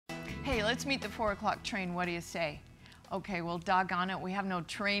Hey, let's meet the 4 o'clock train. What do you say? Okay, well, doggone it, we have no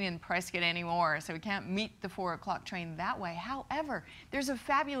train in Prescott anymore, so we can't meet the 4 o'clock train that way. However, there's a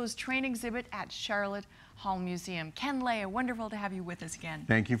fabulous train exhibit at Sharlot Hall Museum. Ken Leah, wonderful to have you with us again.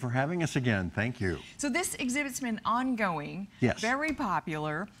 Thank you for having us again. Thank you. So this exhibit's been ongoing, yes, very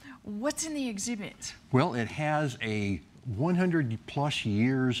popular. What's in the exhibit? Well, it has a 100+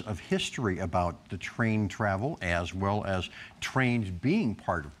 years of history about the train travel, as well as trains being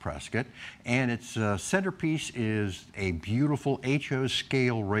part of Prescott. And its centerpiece is a beautiful HO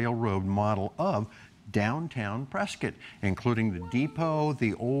scale railroad model of downtown Prescott, including the depot,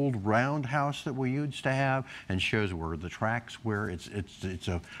 the old roundhouse that we used to have, and shows where the tracks were. It's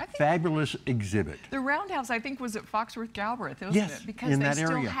a fabulous exhibit. The roundhouse, I think, was at Foxworth Galbraith, isn't yes, it? Because in they that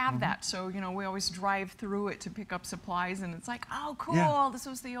still area. have that. So, you know, we always drive through it to pick up supplies, and it's like, oh, cool, this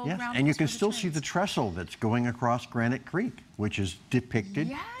was the old roundhouse. And you can still see the trestle that's going across Granite Creek, which is depicted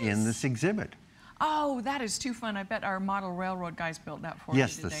in this exhibit. Oh, that is too fun. I bet our model railroad guys built that for you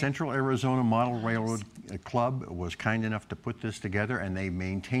Yes, today. the Central Arizona Model Railroad Club was kind enough to put this together, and they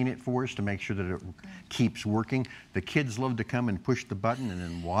maintain it for us to make sure that it keeps working. The kids love to come and push the button and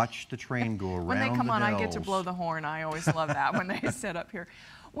then watch the train go around. When they come on, dells. I get to blow the horn. I always love that when they set up here.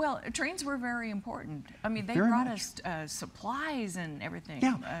 Well, trains were very important. I mean, they brought us supplies and everything.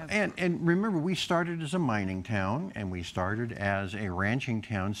 Yeah, and remember, we started as a mining town, and we started as a ranching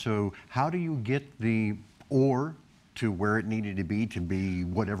town. So how do you get the ore to where it needed to be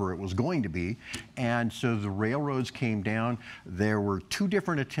whatever it was going to be? And so the railroads came down. There were two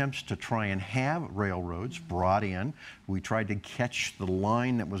different attempts to try and have railroads brought in. We tried to catch the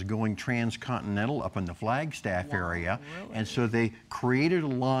line that was going transcontinental up in the Flagstaff area. Really? And so they created a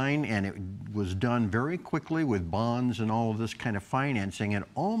line, and it was done very quickly with bonds and all of this kind of financing, and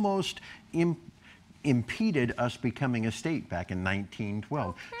almost impeded us becoming a state back in 1912.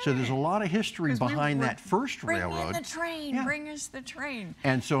 Okay. So there's a lot of history behind that first railroad. Bring in the train, bring us the train.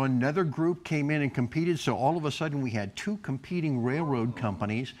 And so another group came in and competed, so all of a sudden we had two competing railroad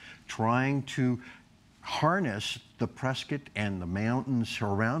companies trying to harness the Prescott and the mountains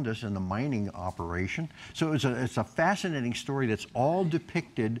around us and the mining operation. So it's a fascinating story that's all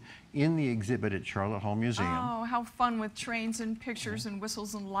depicted in the exhibit at Sharlot Hall Museum. Oh, how fun, with trains and pictures and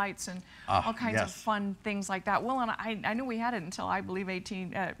whistles and lights and all kinds of fun things like that. Well, and I knew we had it until, I believe,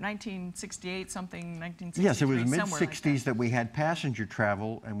 1968, something, 1963. Yes, it was mid-60s that we had passenger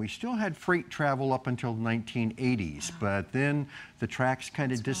travel, and we still had freight travel up until the 1980s. But then the tracks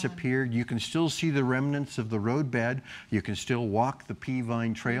kind of disappeared. You can still see the remnants of the roadbed. You can still walk the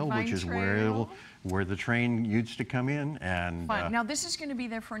Peavine Trail, which is where the train used to come in. And now this is going to be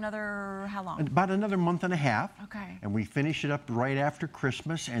there for another, how long? About another month and a half. Okay. And we finish it up right after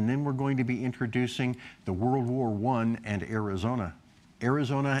Christmas, and then we're going to be introducing the World War I and Arizona.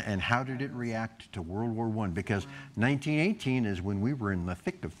 And how did it react to World War I? Because 1918 is when we were in the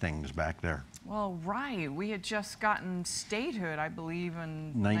thick of things back there. Well, right. We had just gotten statehood, I believe,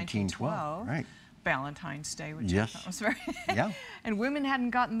 in 1912. Right. Valentine's Day, which I thought was very... And women hadn't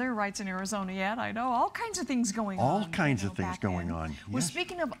gotten their rights in Arizona yet. I know, all kinds of things going on. All kinds of things going on. Well,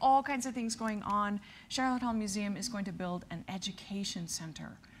 speaking of all kinds of things going on, Sharlot Hall Museum is going to build an education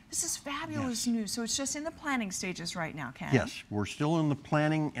center. This is fabulous news. So it's just in the planning stages right now, Ken? Yes, we're still in the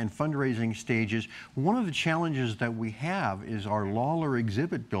planning and fundraising stages. One of the challenges that we have is our Lawler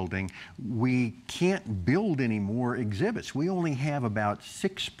exhibit building. We can't build any more exhibits. We only have about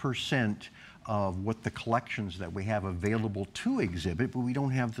 6% of what the collections that we have available to exhibit, but we don't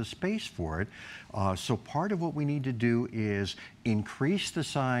have the space for it. So part of what we need to do is increase the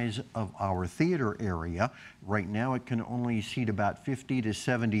size of our theater area. Right now it can only seat about 50 to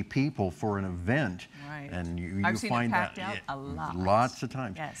 70 people for an event. Right. And you I've seen find it packed that out a lot. Lots of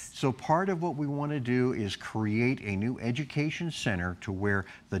times. Yes. So part of what we want to do is create a new education center to where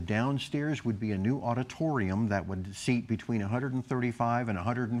the downstairs would be a new auditorium that would seat between 135 and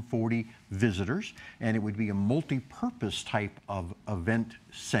 140 visitors, and it would be a multi-purpose type of event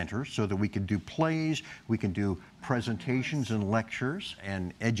center so that we could do plays, we can do presentations and lectures,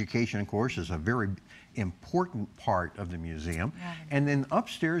 and education, of course, is a very important part of the museum. And then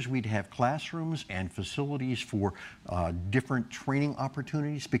upstairs we'd have classrooms and facilities for different training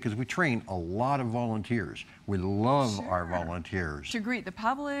opportunities, because we train a lot of volunteers. We love our volunteers. To greet the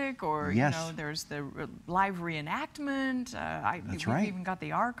public, or you know, there's the live reenactment. We've even got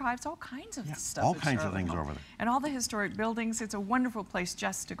the archives, all kinds of stuff. All kinds of things over there. And all the historic buildings. It's a wonderful place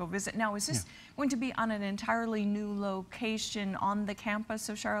just to go visit. Now, is this going to be on an entirely new location on the campus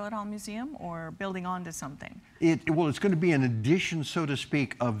of Sharlot Hall Museum, or building on onto something. Well, it's going to be an addition, so to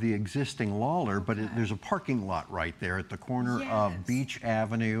speak, of the existing Lawler, but there's a parking lot right there at the corner of Beach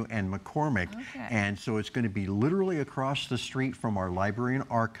Avenue and McCormick. And so it's going to be literally across the street from our Library and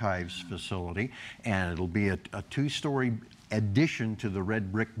Archives facility, and it'll be a two-story addition to the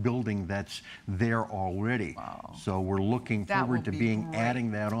red brick building that's there already. Wow. So we're looking forward to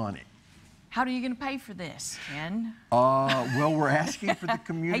adding that on. How are you going to pay for this, Ken? Well, we're asking for the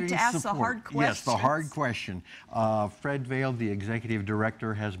community Hate to ask support. the hard questions. Yes, the hard question. Fred Vail, the executive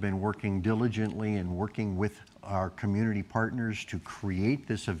director, has been working diligently and working with our community partners to create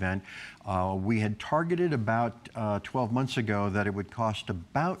this event. We had targeted about 12 months ago that it would cost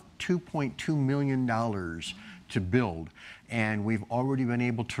about $2.2 million to build, and we've already been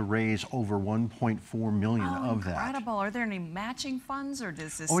able to raise over $1.4 million of that. Incredible. Are there any matching funds, or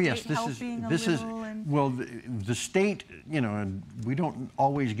does the state Well, the state, you know, we don't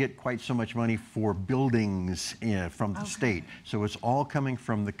always get quite so much money for buildings from the state, so it's all coming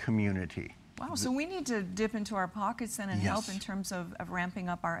from the community. Wow, so we need to dip into our pockets then and help in terms of ramping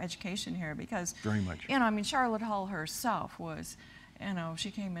up our education here, because, very much. You know, I mean, Sharlot Hall herself was, you know, she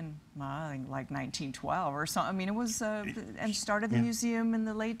came in, I think, like 1912 or something. I mean, it was, and started the museum in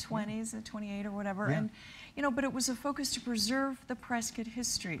the late 20s, 28 or whatever. And, you know, but it was a focus to preserve the Prescott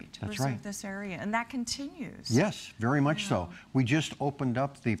history, to preserve this area, and that continues. Yes, very much so. We just opened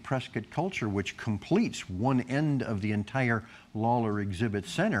up the Prescott Culture, which completes one end of the entire Lawler Exhibit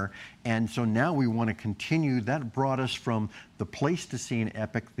Center, and so now we want to continue. That brought us from the Pleistocene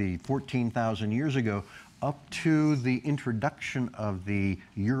epoch, the 14,000 years ago, up to the introduction of the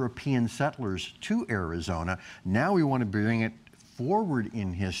European settlers to Arizona. Now we want to bring it forward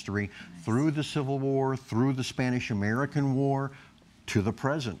in history through the Civil War, through the Spanish-American War, to the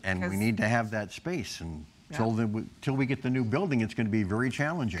present, and we need to have that space. And till we get the new building, it's going to be very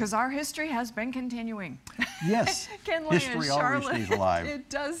challenging. Because our history has been continuing. Yes, history always stays alive.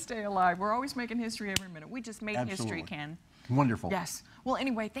 It does stay alive. We're always making history every minute. We just made history, Ken. Wonderful. Yes. Well,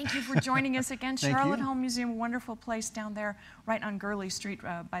 anyway, thank you for joining us again. Sharlot Hall Museum, wonderful place down there, right on Gurley Street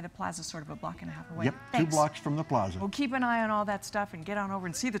by the plaza, sort of a block and a half away. Yep, Thanks. 2 blocks from the plaza. We'll keep an eye on all that stuff and get on over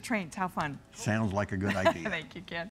and see the trains. How fun. Sounds like a good idea. Thank you, Ken.